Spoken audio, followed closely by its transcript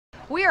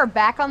We are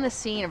back on the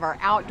scene of our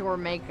outdoor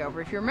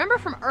makeover. If you remember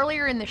from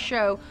earlier in the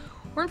show,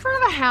 we're in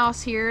front of a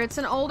house here. It's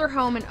an older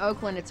home in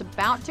Oakland. It's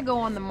about to go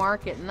on the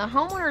market, and the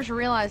homeowners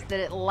realized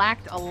that it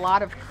lacked a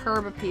lot of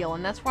curb appeal,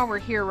 and that's why we're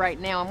here right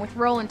now. I'm with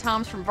Roland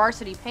Thoms from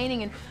Varsity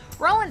Painting. And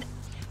Roland,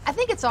 I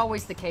think it's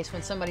always the case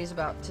when somebody's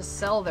about to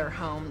sell their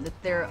home that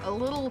they're a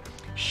little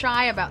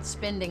shy about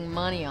spending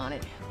money on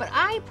it. But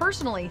I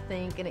personally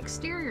think an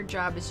exterior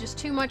job is just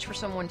too much for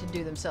someone to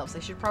do themselves.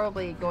 They should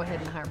probably go ahead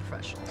and hire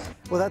professionals.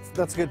 Well,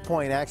 that's a good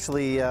point.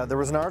 Actually, there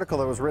was an article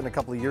that was written a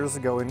couple of years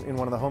ago in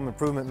one of the home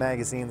improvement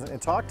magazines, and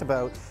it talked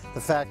about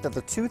the fact that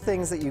the two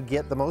things that you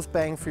get the most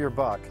bang for your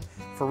buck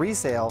for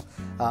resale,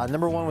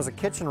 number one was a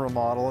kitchen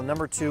remodel, and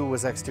number two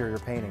was exterior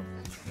painting.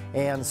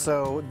 And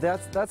so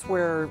that's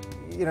where,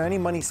 you know, any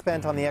money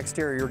spent on the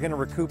exterior, you're going to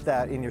recoup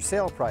that in your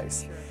sale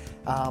price.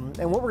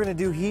 And what we're going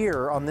to do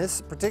here on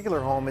this particular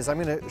home is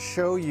I'm going to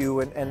show you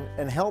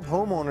and help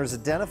homeowners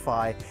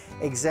identify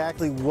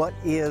exactly what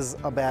is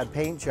a bad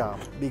paint job,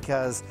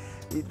 because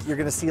you're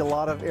going to see a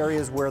lot of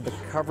areas where the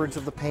coverage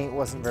of the paint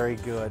wasn't very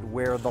good,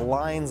 where the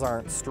lines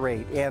aren't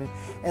straight.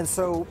 And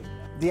so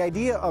the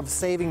idea of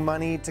saving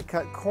money to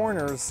cut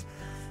corners,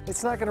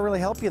 it's not going to really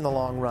help you in the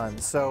long run.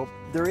 So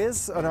there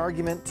is an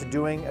argument to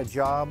doing a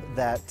job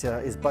that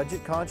is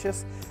budget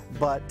conscious,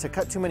 but to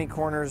cut too many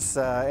corners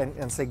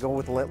and say go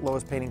with the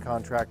lowest painting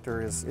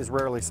contractor is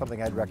rarely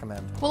something I'd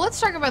recommend. Well,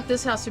 let's talk about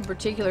this house in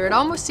particular. It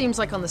almost seems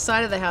like on the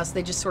side of the house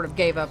they just sort of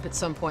gave up at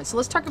some point. So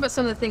let's talk about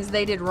some of the things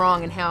they did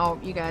wrong and how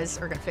you guys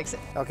are going to fix it.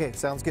 Okay,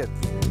 sounds good.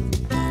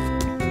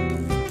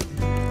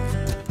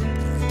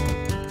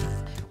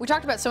 We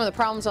talked about some of the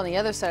problems on the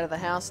other side of the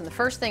house, and the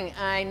first thing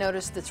I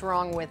noticed that's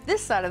wrong with this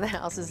side of the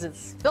house is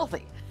it's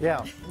filthy.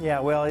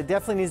 Yeah, well, it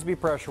definitely needs to be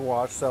pressure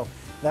washed, so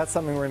that's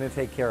something we're going to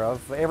take care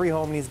of. Every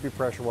home needs to be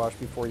pressure washed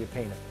before you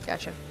paint it.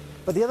 Gotcha.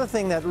 But the other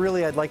thing that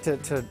really I'd like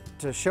to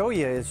show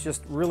you is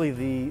just really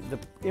the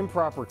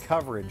improper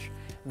coverage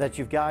that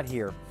you've got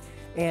here.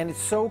 And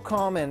it's so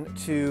common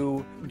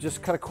to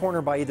just cut a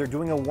corner by either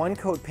doing a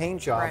one-coat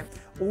paint job, right,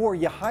 or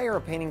you hire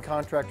a painting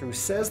contractor who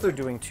says they're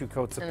doing 2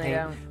 coats of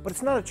paint, but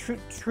it's not a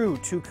true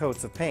 2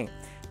 coats of paint.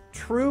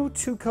 True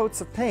 2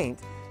 coats of paint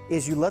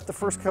is you let the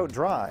first coat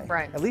dry,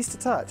 right, at least a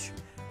touch,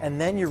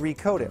 and then you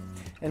recoat it.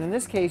 And in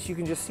this case, you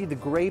can just see the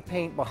gray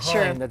paint behind,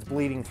 sure, that's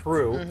bleeding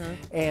through.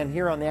 And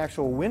here on the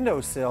actual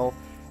windowsill,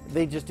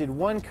 they just did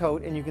 1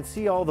 coat, and you can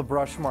see all the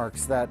brush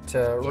marks that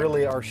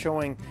really are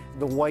showing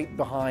the white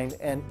behind,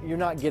 and you're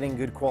not getting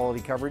good quality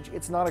coverage.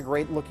 It's not a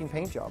great looking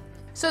paint job.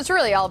 So it's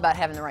really all about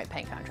having the right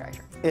paint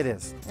contractor. It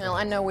is. Well,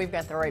 I know we've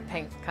got the right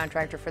paint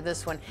contractor for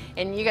this one,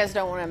 and you guys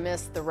don't want to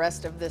miss the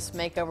rest of this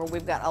makeover.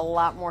 We've got a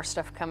lot more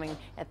stuff coming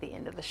at the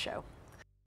end of the show.